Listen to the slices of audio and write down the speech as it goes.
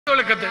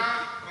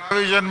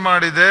Provision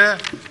ಮಾಡಿದೆ.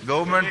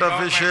 Government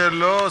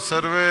official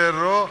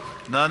surveyor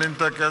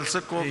ನಾನಿಂತ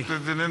ಕೆಲ್ಸಕ್ಕೆ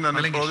ಹೋಗ್ತಿದ್ದೀನಿ,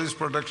 ನನಗೆ ಪೊಲೀಸ್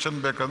ಪ್ರೊಟೆಕ್ಷನ್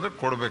ಬೇಕಂದ್ರೆ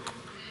ಕೊಡ್ಬೇಕು.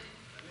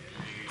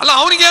 ಅಲ್ಲ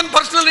ಅವನಿಗೆ ಏನು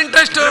ಪರ್ಸನಲ್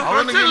ಇಂಟ್ರೆಸ್ಟ್?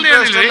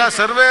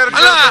 ಸರ್ವೇಯರ್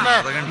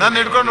ನಾನು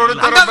ಹಿಡ್ಕೊಂಡು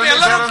ಹೊಡಿತಾರೆ.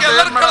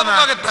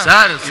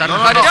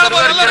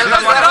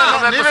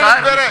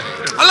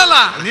 ಅಲ್ಲಲ್ಲ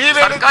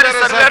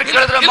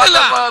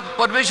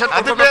ಪರ್ಮಿಷನ್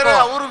ಅದು ಬೇರೆ,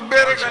 ಅವ್ರಿಗೆ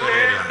ಬೇರೆ.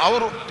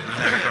 ಅವರು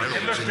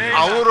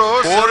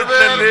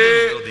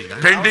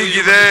ಪೆಂಡಿಂಗ್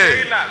ಇದೆ,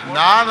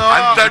 ನಾನು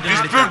ಅಂತ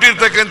ಡಿಸ್ಪ್ಯೂಟ್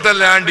ಇರ್ತಕ್ಕಂಥ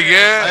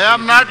ಲ್ಯಾಂಡ್ಗೆ I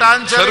am not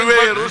answer.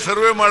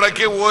 Survey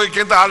ಮಾಡಕ್ಕೆ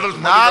ಹೋಗಕ್ಕೆ ಅಂತ ಆರ್ಡರ್ಸ್.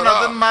 ನಾನು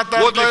ಅದನ್ನ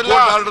ಮಾತಾಡ್ತಾ ಇಲ್ಲ.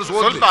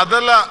 ಸ್ವಲ್ಪ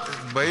ಅದೆಲ್ಲ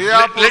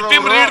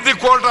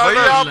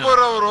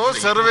ಬೈಯಾಪುರ್ ಅವರು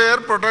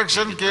ಸರ್ವೇಯರ್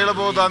ಪ್ರೊಟೆಕ್ಷನ್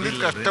ಕೇಳಬಹುದು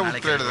ಅಂದಿದ್ದು ಅಷ್ಟೇ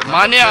ಉತ್ತರ ಹೇಳಿದ್ರು.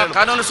 ಮಾನ್ಯ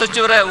ಕಾನೂನು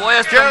ಸಚಿವರೇ,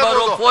 OS ನಂಬರ್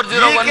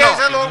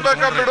 401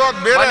 ಹೋಗ್ಬೇಕಾ ಬಿಡೋದು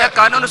ಬೇರೆ.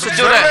 ಕಾನೂನು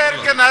ಸಚಿವರೇ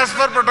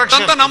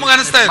ಪ್ರೊಟೆಕ್ಷನ್ ನಮ್ಗೆ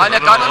ಅನಿಸ್ತಾ ಇದೆ. ಮಾನ್ಯ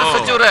ಕಾನೂನು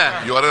ಸಚಿವರೇ,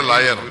 you are A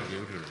lawyer,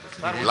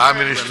 law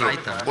minister.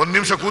 ಒಂದ್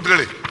ನಿಮಿಷ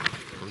ಕೂತ್ಕೊಳ್ಳಿ,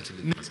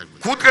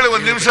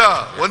 ಒಂದ್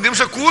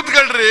ನಿಮಿಷ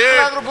ಕೂತ್ಕೊಳ್ರಿ.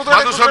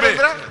 Madhuswamy,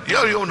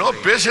 you know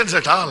patience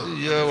at all.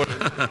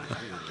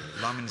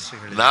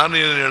 ನಾನು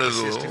ಏನು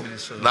ಹೇಳೋದು,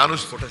 ನಾನು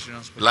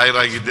ಲಾಯರ್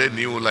ಆಗಿದ್ದೆ,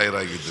 ನೀವು ಲಾಯರ್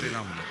ಆಗಿದ್ರಿ.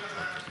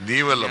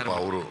 ನೀವಲ್ಲಪ್ಪ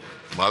ಅವರು,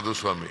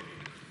 ಮಾಧುಸ್ವಾಮಿ,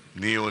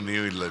 ನೀವು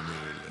ಇಲ್ಲ.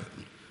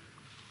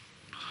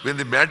 When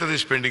the matter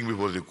is pending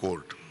before the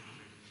court,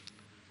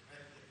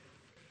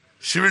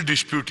 civil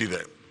dispute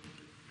ಇದೆ.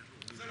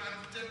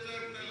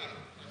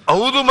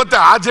 ಹೌದು, ಮತ್ತೆ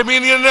ಆ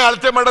ಜಮೀನನ್ನೇ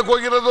ಅಳತೆ ಮಾಡಕ್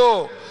ಹೋಗಿರೋದು,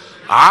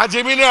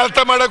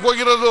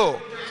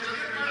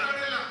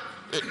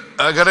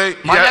 ಹಾಗಾದ್ರೆ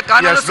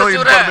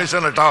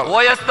information at all.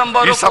 OS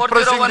number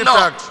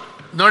 401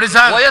 ನೋಡಿ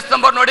ಸರ್, OS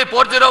ನಂಬರ್ ನೋಡಿ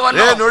 401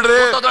 ನೋಡ್ರಿ.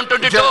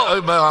 2022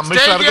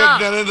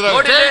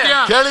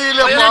 ಕೇಳಿ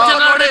ಇಲ್ಲ.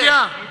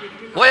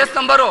 OS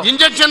ನಂಬರ್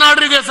ಇಂಜೆಕ್ಷನ್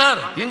ಆರ್ಡರ್ ಇದೆ ಸರ್.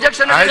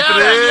 ಇಂಜೆಕ್ಷನ್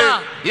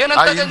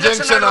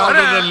ಇಂಜೆಕ್ಷನ್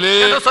ಆರ್ಡರ್ ನಲ್ಲಿ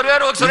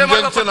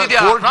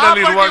ಕೋರ್ಟ್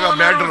ನಲ್ಲಿ ಇರುವಾಗ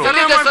ಮ್ಯಾಟರ್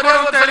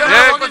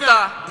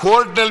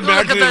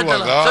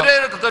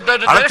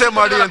ಅಳತೆ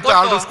ಮಾಡಿ ಅಂತ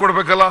ಆರ್ಡರ್ಸ್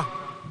ಕೊಡ್ಬೇಕಲ್ಲ.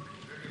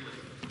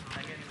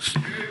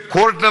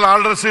 ಕೋರ್ಟ್ ನಲ್ಲಿ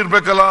ಆರ್ಡರ್ಸ್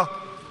ಇರ್ಬೇಕಲ್ಲ.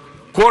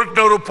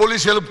 ಕೋರ್ಟ್ನವರು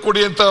ಪೊಲೀಸ್ ಹೆಲ್ಪ್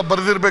ಕೊಡಿ ಅಂತ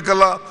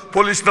ಬರೆದಿರ್ಬೇಕಲ್ಲ,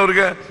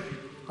 ಪೊಲೀಸ್ನವ್ರಿಗೆ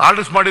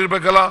ಆರ್ಡರ್ಸ್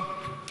ಮಾಡಿರ್ಬೇಕಲ್ಲ.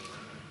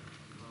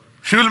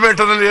 ಸಿವಿಲ್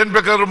ಮ್ಯಾಟರ್ ನಲ್ಲಿ ಏನ್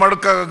ಬೇಕಾದ್ರೂ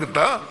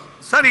ಮಾಡಕ್ಕಾಗುತ್ತಾ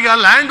ಸರ್? ಈಗ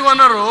ಲ್ಯಾಂಡ್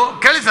ಓನರು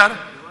ಕೇಳಿ ಸರ್,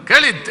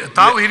 ಕೇಳಿ,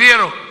 ತಾವು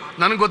ಹಿರಿಯರು,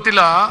 ನನಗೆ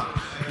ಗೊತ್ತಿಲ್ಲ.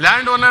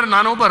 ಲ್ಯಾಂಡ್ ಓನರ್,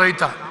 ನಾನೊಬ್ಬ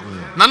ರೈತ.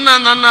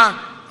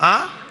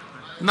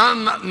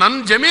 ನನ್ನ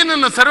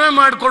ಜಮೀನನ್ನು ಸರ್ವೆ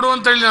ಮಾಡಿಕೊಡು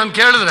ಅಂತ ಹೇಳಿ ನಾನು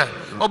ಕೇಳಿದ್ರೆ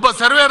ಒಬ್ಬ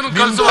ಸರ್ವೇಯರ್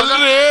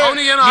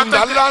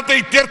ಅಲ್ಲ ಅಂತ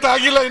ಇತ್ಯರ್ಥ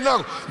ಆಗಿಲ್ಲ. ಇನ್ನು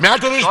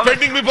matter is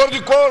pending before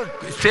the court.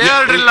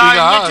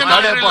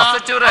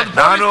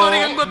 ನಾನು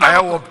ಐ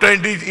ಹ್ಯಾವ್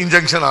ಒಬ್ಟೈನ್ಡ್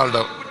ಇಂಜೆಕ್ಷನ್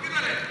ಆರ್ಡರ್.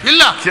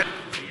 ಇಲ್ಲ,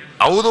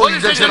 ಹೌದು,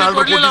 ಇಂಜೆಕ್ಷನ್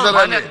ಆರ್ಡರ್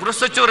ಕೊಟ್ಟಿದ್ದಾರೆ. ಗೃಹ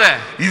ಸಚಿವರೇ,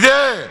 ಇದೆ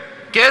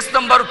ಕೇಸ್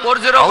ನಂಬರ್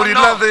 401. ಅವ್ರು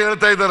ಇಲ್ಲ ಅಂತ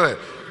ಹೇಳ್ತಾ ಇದ್ದಾರೆ.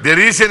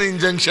 There is N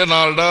injection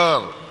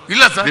order.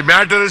 ಇಲ್ಲ sir, the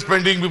matter is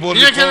pending before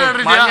the court.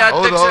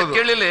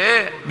 ಕೇಳಿಲಿ,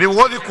 ನೀವು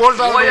ಓದಿ ಕೋರ್ಟ್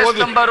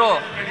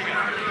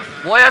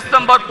OS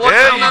ನಂಬರ್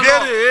 401.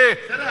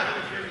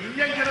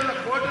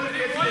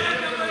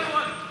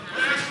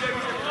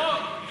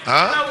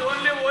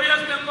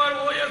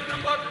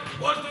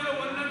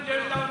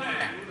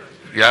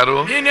 ಯಾರು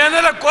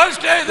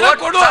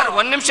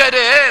ಒಂದ್ ನಿಮಿಷ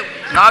ಇರಿ,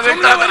 ನಾವ್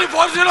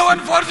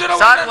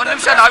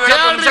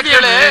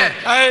ಕೇಳಿ.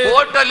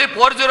 ಕೋರ್ಟ್ ಅಲ್ಲಿ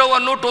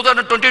 401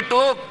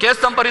 2022 ಕೇಸ್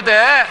ನಂಬರ್ ಇದೆ.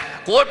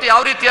 ಕೋರ್ಟ್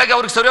ಯಾವ ರೀತಿಯಾಗಿ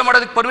ಅವ್ರಿಗೆ ಸರ್ವೆ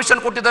ಮಾಡೋದಕ್ಕೆ ಪರ್ಮಿಷನ್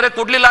ಕೊಟ್ಟಿದ್ದಾರೆ,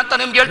 ಕೊಡ್ಲಿಲ್ಲ ಅಂತ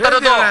ನಿಮ್ಗೆ ಹೇಳ್ತಾ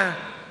ಇರೋದು.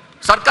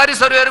 ಸರ್ಕಾರಿ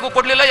ಸರ್ವೇರಿಗೂ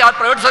ಕೊಡ್ಲಿಲ್ಲ, ಯಾರು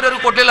ಪ್ರೈವೇಟ್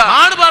ಸರ್ವೇರಿಗೂ ಕೊಡ್ಲಿಲ್ಲ.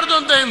 ಮಾಡಬಾರ್ದು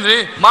ಅಂತ ಏನ್ರಿ?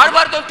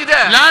 ಮಾಡಬಾರ್ದು ಅಂತಿದೆ.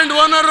 ಲ್ಯಾಂಡ್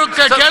ಓನರ್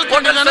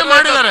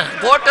ಮಾಡಿದ್ದಾರೆ.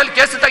 ಕೋರ್ಟ್ ಅಲ್ಲಿ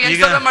ಕೇಸ್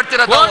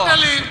ಮಾಡ್ತೀರಾ?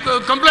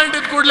 ಕಂಪ್ಲೇಂಟ್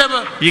ಇದ್ ಕೂಡಲೇ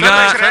ಈಗ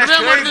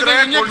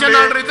ಇಂಜೆಕ್ಷನ್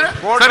ಆರ್ಡರ್ ಇದ್ರೆ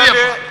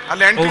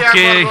ಅಲ್ಲಿ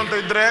ಎಂಟ್ರಿ ಅಂತ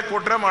ಇದ್ರೆ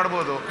ಕೊಟ್ರೆ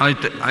ಮಾಡ್ಬೋದು.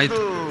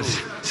 ಆಯ್ತು.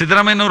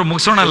 ಸಿದ್ದರಾಮಯ್ಯನವರು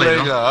ಮುಗಿಸೋಣಲ್ಲ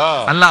ಈಗ.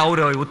 ಅಲ್ಲ,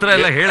 ಅವ್ರು ಉತ್ತರ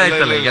ಎಲ್ಲ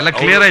ಹೇಳಾಯ್ತಲ್ಲ, ಎಲ್ಲ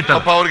ಕ್ಲಿಯರ್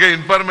ಆಯ್ತಲ್ಲ. ಅವ್ರಿಗೆ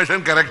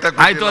ಇನ್ಫಾರ್ಮೇಶನ್ ಕರೆಕ್ಟ್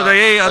ಆಯ್ತು.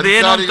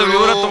 ಅದೇನು ಅಂತ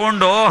ವಿವರ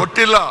ತಗೊಂಡು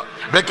ಕೊಟ್ಟಿಲ್ಲ.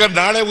 ಬೇಕಾದ್ರೆ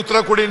ನಾಳೆ ಉತ್ತರ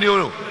ಕೊಡಿ, ನೀವು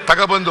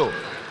ತಗೊಬಂದು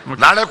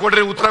ನಾಳೆ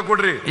ಕೊಡ್ರಿ, ಉತ್ತರ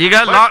ಕೊಡ್ರಿ. ಈಗ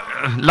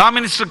ಲಾ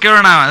ಮಿನಿಸ್ಟರ್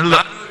ಕೇಳೋಣ.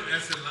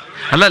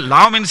 ಅಲ್ಲ,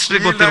 ಲಾ ಮಿನಿಸ್ಟ್ರಿ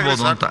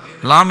ಗೊತ್ತಿರ್ಬೋದು ಅಂತ.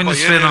 ಲಾ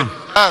ಮಿನಿಸ್ಟರ್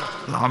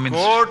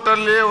ಕೋರ್ಟ್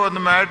ಅಲ್ಲಿ ಒಂದು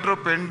ಮ್ಯಾಟ್ರು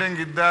ಪೆಂಡಿಂಗ್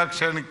ಇದ್ದ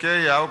ಕ್ಷಣಕ್ಕೆ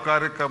ಯಾವ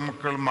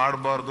ಕಾರ್ಯಕ್ರಮಗಳು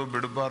ಮಾಡಬಾರ್ದು,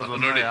 ಬಿಡಬಾರ್ದು,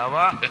 ಯಾವ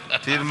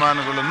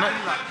ತೀರ್ಮಾನಗಳನ್ನು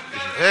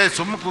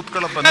ಸುಮ್ಮ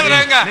ಕೂತ್ಕೊಳ್ಳಪ್ಪ.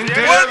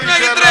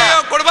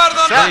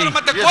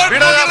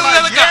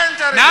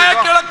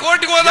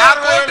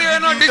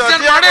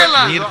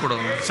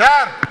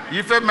 Sir,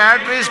 if a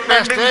matter is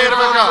pending,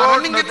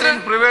 nothing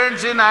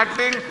prevents in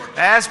acting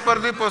as per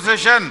the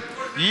possession.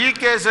 ಈ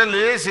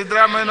ಕೇಸಲ್ಲಿ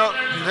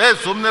ಸಿದ್ದರಾಮಯ್ಯ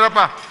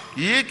ಸುಮ್ನಿರಪ್ಪ.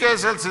 ಈ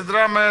ಕೇಸಲ್ಲಿ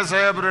ಸಿದ್ದರಾಮಯ್ಯ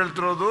ಸಾಹೇಬ್ರು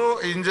ಹೇಳ್ತಿರೋದು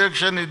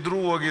ಇಂಜೆಕ್ಷನ್ ಇದ್ರೂ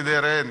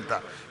ಹೋಗಿದ್ದಾರೆ ಅಂತ.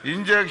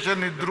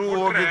 ಇಂಜೆಕ್ಷನ್ ಇದ್ರೂ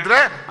ಹೋಗಿದ್ರೆ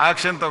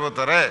ಆಕ್ಷನ್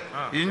ತಗೋತಾರೆ.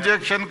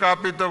 ಇಂಜೆಕ್ಷನ್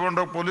ಕಾಪಿ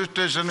ತಗೊಂಡೋಗಿ ಪೊಲೀಸ್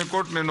ಸ್ಟೇಷನ್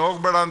ಕೊಟ್ಟು ನೀನು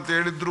ಹೋಗ್ಬೇಡ ಅಂತ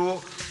ಹೇಳಿದ್ರು,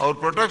 ಅವ್ರು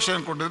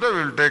ಪ್ರೊಟೆಕ್ಷನ್ ಕೊಟ್ಟಿದ್ರೆ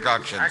will take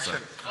action.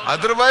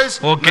 Otherwise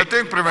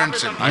nothing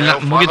prevents it.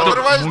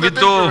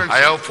 I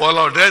have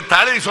followed.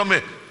 ತಾಳಿ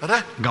ಸ್ವಾಮಿ,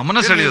 ಗಮನ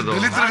ಸೆಳೆಯೋದು.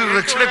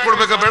 ರಕ್ಷಣೆ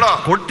ಕೊಡ್ಬೇಕಾ ಬೇಡ?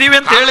 ಕೊಡ್ತೀವಿ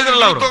ಅಂತ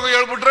ಹೇಳಿದ್ರಲ್ಲ ಅವರು.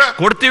 ಹೇಳ್ಬಿಟ್ರೆ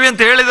ಕೊಡ್ತೀವಿ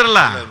ಅಂತ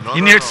ಹೇಳಿದ್ರಲ್ಲ,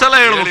 ಇನ್ನು ಎಷ್ಟು ಸಲ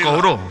ಹೇಳ್ಬೇಕು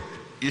ಅವರು?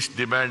 Is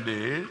demand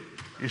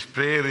is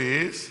prayer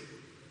is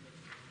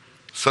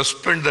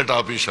suspend that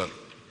officer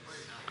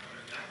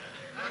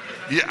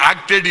he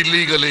acted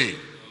illegally.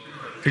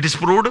 It is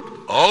proved.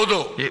 ಹೌದು.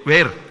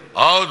 Where?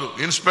 ಹೌದು.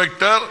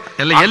 ಇನ್ಸ್ಪೆಕ್ಟರ್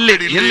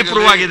ಎಲ್ಲಿ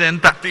ಪ್ರೂವ್ ಆಗಿದೆ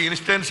ಅಂತ. The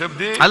instance of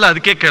the ಅಲ್ಲ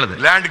ಅದಕ್ಕೆ ಕೇಳಿದೆ.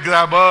 Land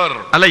grabber.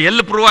 ಅಲ್ಲ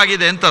ಎಲ್ಲಿ ಪ್ರೂವ್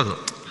ಆಗಿದೆ ಅಂತ ಅದು.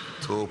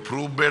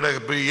 ಪ್ರೂವ್ ಬೇಡ.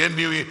 ಏನ್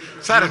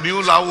ನೀವು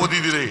ಲಾವ್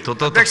ಓದಿದಿರಿ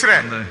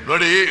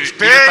ನೋಡಿ.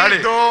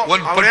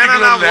 ಒಂದು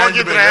ಪರ್ಟಿಕ್ಯುಲರ್ ಲ್ಯಾಂಡ್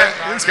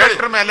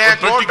ಇನ್ಸ್ಪೆಕ್ಟರ್ ಮೇಲೆ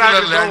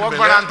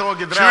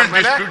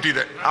ಡಿಸ್ಪ್ಯೂಟ್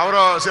ಇದೆ. ಅವರ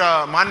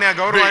ಮಾನ್ಯ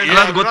ಗೌರವ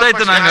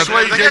ಗೊತ್ತಾಯ್ತು ನಂಗೆ,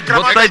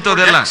 ಗೊತ್ತಾಯ್ತು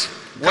ಅದೆಲ್ಲ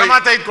ಕ್ರಮ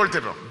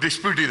ತೆಗೆದುಕೊಳ್ತಿದ್ರು.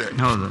 ಡಿಸ್ಪ್ಯೂಟ್ ಇದೆ.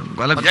 ಹೌದು.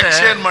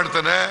 ಏನ್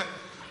ಮಾಡ್ತಾನೆ,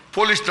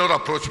 ಪೊಲೀಸ್ನವ್ರು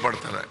ಅಪ್ರೋಚ್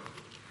ಮಾಡ್ತಾನೆ,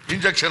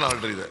 ಇಂಜೆಕ್ಷನ್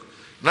ಆರ್ಡರ್ ಇದೆ,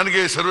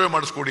 ನನಗೆ ಸರ್ವೆ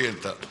ಮಾಡಿಸ್ಕೊಡಿ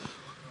ಅಂತ.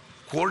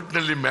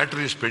 ಕೋರ್ಟ್ನಲ್ಲಿ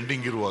ಮ್ಯಾಟರ್ ಇಸ್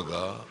ಪೆಂಡಿಂಗ್ ಇರುವಾಗ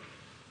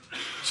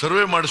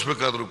ಸರ್ವೆ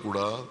ಮಾಡಿಸ್ಬೇಕಾದ್ರೂ ಕೂಡ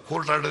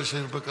ಕೋರ್ಟ್ ಆರ್ಡರ್ಸ್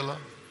ಇರ್ಬೇಕಲ್ಲ.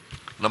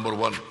 ನಂಬರ್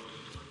 1.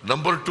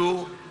 ನಂಬರ್ 2,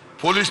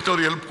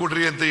 ಪೊಲೀಸ್ನವ್ರು ಹೆಲ್ಪ್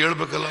ಕೊಡ್ರಿ ಅಂತ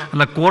ಹೇಳ್ಬೇಕಲ್ಲ.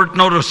 ಅಲ್ಲ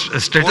ಕೋರ್ಟ್ನವರು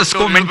ಸ್ಟೇಟಸ್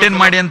ಕೋ ಮೇಂಟೈನ್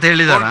ಮಾಡಿ ಅಂತ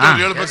ಹೇಳಿದಾರ.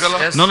 ಹೇಳ್ಬೇಕಲ್ಲ.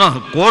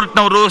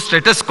 ಕೋರ್ಟ್ನವರು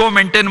ಸ್ಟೇಟಸ್ ಕೋ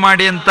ಮೇಂಟೈನ್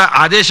ಮಾಡಿ ಅಂತ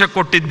ಆದೇಶ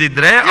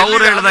ಕೊಟ್ಟಿದ್ದಿದ್ರೆ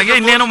ಅವ್ರು ಹೇಳಿದಾಗೆ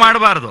ಇನ್ನೇನು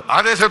ಮಾಡಬಾರ್ದು.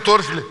 ಆದೇಶ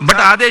ತೋರಿಸ್ಲಿ.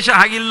 ಬಟ್ ಆದೇಶ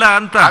ಆಗಿಲ್ಲ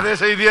ಅಂತ.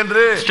 ಆದೇಶ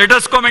ಇದೆಯನ್ರಿ,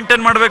 ಸ್ಟೇಟಸ್ ಕೋ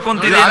ಮೇಂಟೈನ್ ಮಾಡ್ಬೇಕು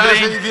ಅಂತ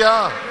ಇದೆಯಾ?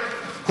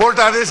 ಕೋರ್ಟ್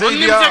ಆದೇಶ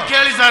ಇದೆಯಾ?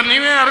 ಕೇಳಿ ಸರ್,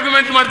 ನೀವೇ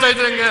ಆರ್ಗ್ಯುಮೆಂಟ್ ಮಾಡ್ತಾ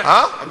ಇದ್ರಂಗೆ.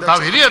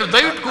 ನಾವು ಹಿರಿಯರು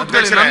ದಯವಿಟ್ಟು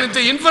ಕೂತ್ಕೊಳ್ಳಿ, ನನ್ನಿಂದ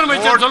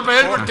ಇನ್ಫಾರ್ಮೇಶನ್ ಸ್ವಲ್ಪ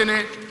ಹೇಳ್ಬಿಡ್ತೀನಿ.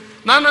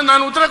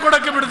 ನಾನು ಉತ್ತರ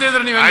ಕೊಡಕ್ಕೆ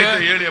ಬಿಡ್ತಿದ್ರೆ ನೀವು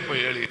ಹೇಳಿಯಪ್ಪ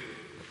ಹೇಳಿ.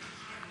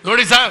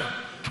 ನೋಡಿ ಸರ್,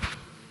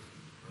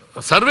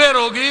 ಸರ್ವೇರ್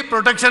ಹೋಗಿ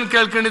ಪ್ರೊಟೆಕ್ಷನ್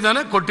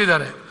ಕೇಳ್ಕೊಂಡಿದ್ದಾನೆ,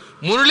 ಕೊಟ್ಟಿದ್ದಾರೆ.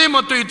 ಮುರಳಿ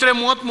ಮತ್ತು ಇತರೆ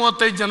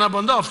 30-35 ಜನ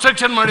ಬಂದು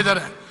ಅಬ್ಸ್ಟ್ರಕ್ಷನ್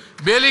ಮಾಡಿದ್ದಾರೆ,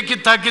 ಬೇಲಿ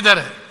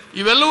ಕಿತ್ತಾಕಿದ್ದಾರೆ,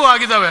 ಇವೆಲ್ಲವೂ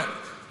ಆಗಿದ್ದಾವೆ.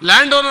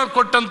 ಲ್ಯಾಂಡ್ ಓನರ್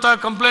ಕೊಟ್ಟಂತ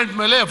ಕಂಪ್ಲೇಂಟ್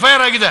ಮೇಲೆ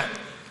FIR ಆಗಿದೆ.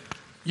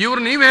 ಇವ್ರು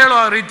ನೀವು ಹೇಳೋ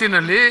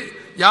ರೀತಿಯಲ್ಲಿ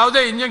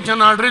ಯಾವುದೇ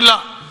ಇಂಜೆಕ್ಷನ್ ಆರ್ಡರ್ ಇಲ್ಲ.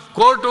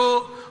 ಕೋರ್ಟು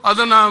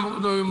ಅದನ್ನು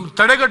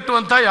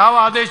ತಡೆಗಟ್ಟುವಂಥ ಯಾವ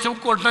ಆದೇಶವೂ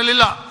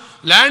ಕೋರ್ಟ್ನಲ್ಲಿಲ್ಲ.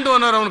 ಲ್ಯಾಂಡ್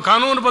ಓನರ್ ಅವನು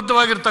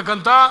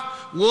ಕಾನೂನುಬದ್ಧವಾಗಿರ್ತಕ್ಕಂಥ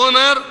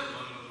ಓನರ್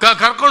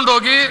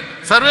ಕರ್ಕೊಂಡೋಗಿ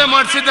survey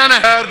ಮಾಡಿಸಿದ್ದಾನೆ.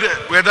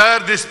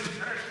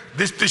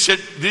 This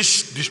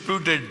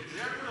disputed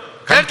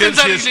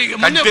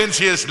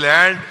contentious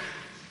land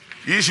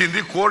is in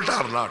the court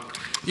or not?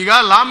 ಈಗ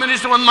ಲಾ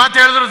ಮಿನಿಸ್ಟರ್ ಒಂದು ಮಾತು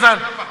ಹೇಳಿದ್ರು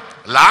ಸರ್.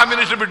 ಲಾ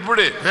ಮಿನಿಸ್ಟರ್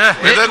ಬಿಟ್ಬಿಡಿ,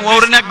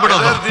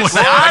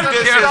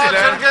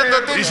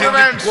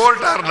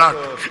 court are not.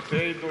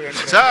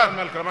 Sir,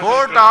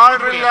 court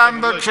order ಇಲ್ಲ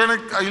ಅಂದ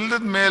ಕ್ಷಣಕ್ಕೆ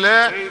ಇಲ್ಲದ ಮೇಲೆ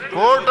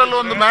ಕೋರ್ಟ್ ಅಲ್ಲಿ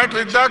ಒಂದು ಮ್ಯಾಟರ್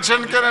ಇದ್ದ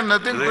ಕ್ಷಣಕ್ಕೆ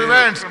nothing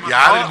prevents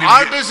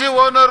RTC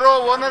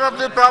owner of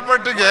the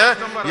ಪ್ರಾಪರ್ಟಿಗೆ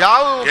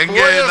ಯಾವ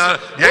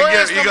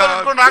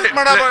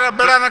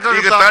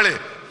ಈಗ ತಾಳಿ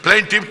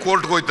ಪ್ಲೈಂಟಿಫ್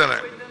ಕೋರ್ಟ್ಗೆ ಹೋಗ್ತಾನೆ,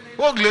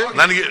 ಹೋಗ್ಲಿ,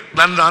 ನನಗೆ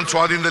ನಾನು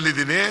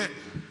ಸ್ವಾಧೀನದಲ್ಲಿದ್ದೀನಿ,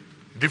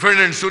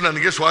 ಡಿಫೆಂಡೆಂಟ್ಸ್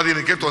ನನಗೆ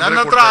ಸ್ವಾಧೀನಕ್ಕೆ ತೊಂದರೆ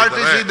ನನ್ನ ಹತ್ರ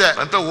RTC ಇದೆ,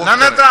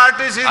 ನನ್ನ ಹತ್ರ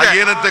RTC ಇದೆ,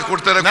 ಏನಂತ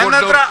ಕೊಡ್ತಾರೆ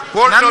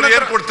ಕೋರ್ಟ್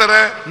ಏನ್ ಕೊಡ್ತಾರೆ?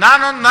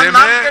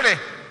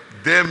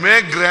 They may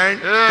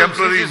grant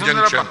temporary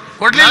injunction.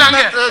 ಕೊಡ್ಲಿಲ್ಲ,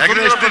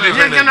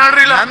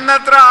 ನನ್ನ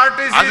ಹತ್ರ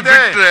RTC ಇದೆ,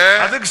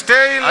 ಅದಕ್ಕೆ ಸ್ಟೇ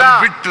ಇಲ್ಲ,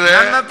 ಬಿಟ್ರೆ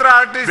ನನ್ನ ಹತ್ರ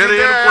RTC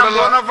ಇದೆ,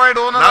 ಬೋನಫೈಡ್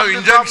ಓನರ್, ನಾವು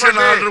ಇಂಜೆಕ್ಷನ್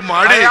ಆರ್ಡರ್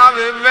ಮಾಡಿ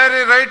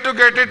very right to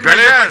get it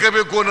ಬೆಳೆ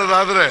ತಗೋಬೇಕು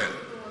ಅನ್ನೋದಾದ್ರೆ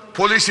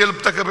ಪೊಲೀಸ್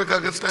ಹೆಲ್ಪ್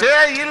ತಗೋಬೇಕಾಗುತ್ತೆ.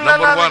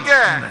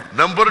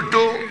 ನಂಬರ್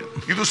 2,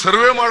 ಇದು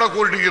ಸರ್ವೆ ಮಾಡೋ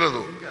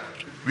ಕೋರ್ಟಿಗಿರೋದು.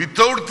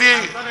 Without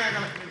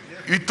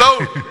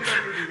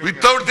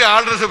the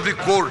orders of the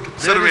court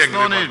survey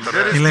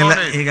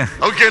ಈಗ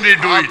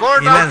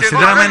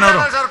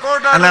ಸಿದ್ದರಾಮಯ್ಯನವರು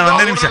ಅಲ್ಲ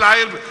ಒಂದೇ ನಿಮಿಷ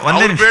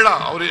ಬೇಡ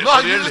ಅವ್ರು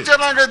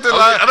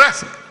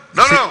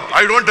No,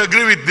 I don't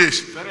agree with this.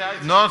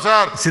 No,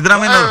 sir.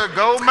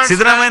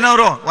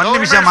 ಸಿದ್ದರಾಮಯ್ಯನವರು ಒಂದು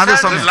ನಿಮಿಷ ಮಾಧು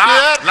ಸ್ವಾಮಿ.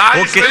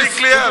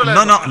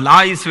 No,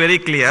 law is very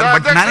clear.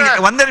 But ನನಗೆ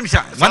ಒಂದೇ ನಿಮಿಷ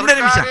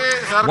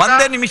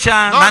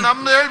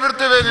ನಮ್ದು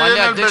ಹೇಳ್ಬಿಡ್ತೇವೆ,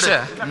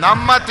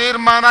 ನಮ್ಮ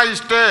ತೀರ್ಮಾನ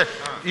ಇಷ್ಟೇ.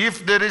 If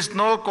there is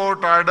no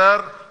court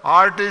order,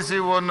 RTC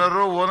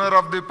owner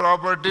of the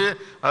property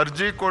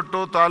ಅರ್ಜಿ ಕೊಟ್ಟು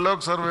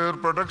ತಾಲೂಕ್ ಸರ್ವೇಯರ್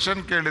ಪ್ರೊಟೆಕ್ಷನ್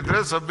ಕೇಳಿದ್ರೆ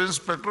ಸಬ್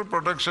ಇನ್ಸ್ಪೆಕ್ಟರ್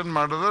ಪ್ರೊಟೆಕ್ಷನ್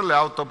ಮಾಡೋದ್ರಲ್ಲಿ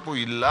ಯಾವ ತಪ್ಪು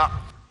ಇಲ್ಲ.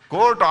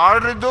 ಕೋರ್ಟ್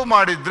ಆರ್ಡರ್ ಇದ್ದು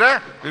ಮಾಡಿದ್ರೆ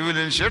we will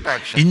initiate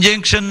action.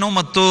 Injection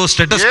ಮತ್ತು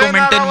ಸ್ಟೇಟಸ್ ಕೋ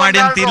ಮೇಂಟೈನ್ ಮಾಡಿ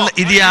ಅಂತ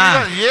ಇದೆಯಾ?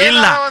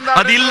 ಇಲ್ಲ,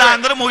 ಅದಿಲ್ಲ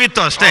ಅಂದ್ರೆ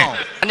ಮುಗೀತು ಅಷ್ಟೇ.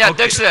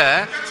 ಅಧ್ಯಕ್ಷರೇ,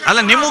 ಅಲ್ಲ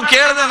ನಿಮಗ್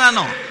ಕೇಳ್ದೆ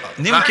ನಾನು,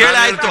 ನಿಮ್ ಕೇಳಿ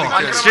ಆಯ್ತು.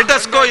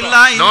 ಸ್ಟೇಟಸ್ ಕೋ ಇಲ್ಲ,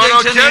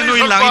 ಇಂಜೆಕ್ಷನ್ ಏನು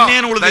ಇಲ್ಲ,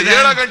 ಇನ್ನೇನು ಉಳಿದಿದೆ?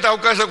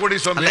 ಅವಕಾಶ ಕೊಡಿ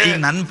ಸ್ವಾಮಿ.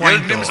 ನನ್ನ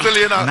ಪಾಯಿಂಟ್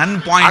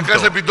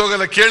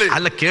ಬಿದ್ದೋಗಲ್ಲ, ಕೇಳಿ.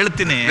 ಅಲ್ಲ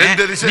ಕೇಳ್ತೀನಿ,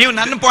 ನೀವು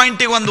ನನ್ನ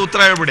ಪಾಯಿಂಟಿಗೆ ಒಂದು ಉತ್ತರ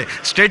ಹೇಳ್ಬಿಡಿ.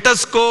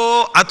 ಸ್ಟೇಟಸ್ ಕೋ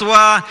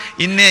ಅಥವಾ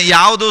ಇನ್ನೇ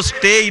ಯಾವುದು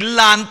ಸ್ಟೇ ಇಲ್ಲ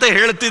ಅಂತ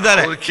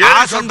ಹೇಳ್ತಿದ್ದಾರೆ, ಆ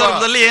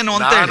ಸಂದರ್ಭದಲ್ಲಿ ಏನು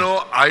ಅಂತ ಹೇಳಿ.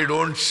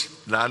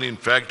 ನಾನು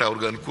ಇನ್ಫ್ಯಾಕ್ಟ್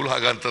ಅವ್ರಿಗೆ ಅನುಕೂಲ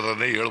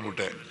ಆಗಂತಾರೇ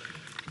ಹೇಳ್ಬಿಟ್ಟೆ.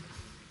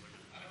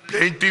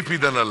 Plaintiff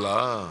ಇದನ್ನಲ್ಲ,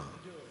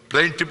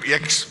 plaintiff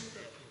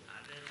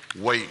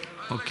XY.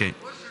 Okay,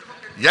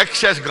 X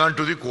has gone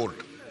to the court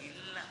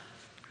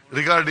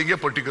regarding a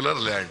particular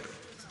land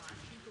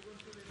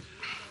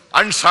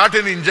and sought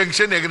an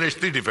injunction against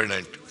the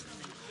defendant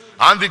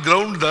on the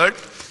ground that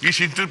he is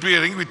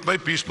interfering with my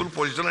peaceful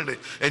position and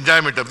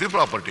enjoyment of the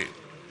property.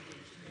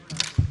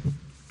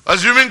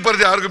 Assuming for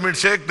the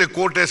argument's sake the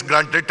court has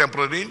granted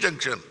temporary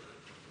injunction.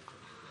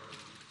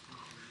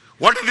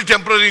 What is the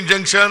temporary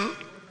injunction?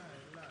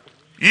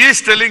 He is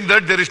telling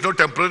that there is no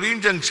temporary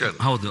injunction.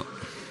 ಹೌದು.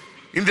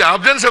 In the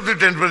absence of the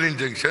temporary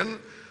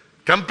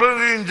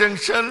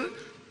injunction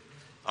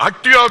ought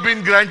to have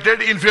been granted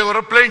in favor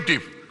of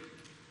plaintiff.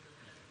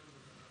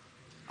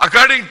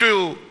 According to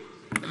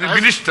the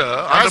minister,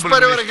 as per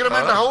your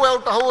agreement, how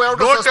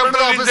no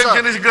temporary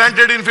injunction is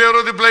granted in favor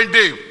of the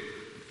plaintiff.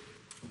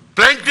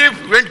 Plaintiff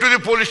went to the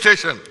police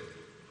station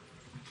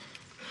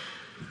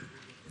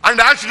and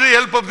asked the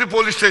help of the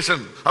police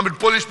station. I mean,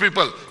 police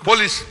people,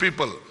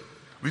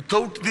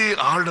 without the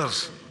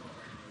orders.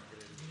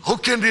 How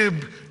can the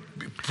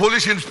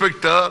police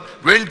inspector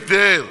went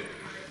there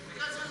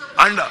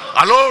and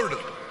allowed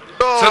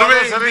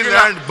surveying the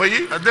land by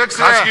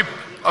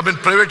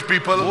private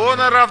people?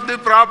 Owner of the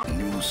property.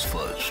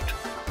 NewsFirst,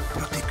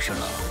 ಪ್ರತಿಕ್ಷಣ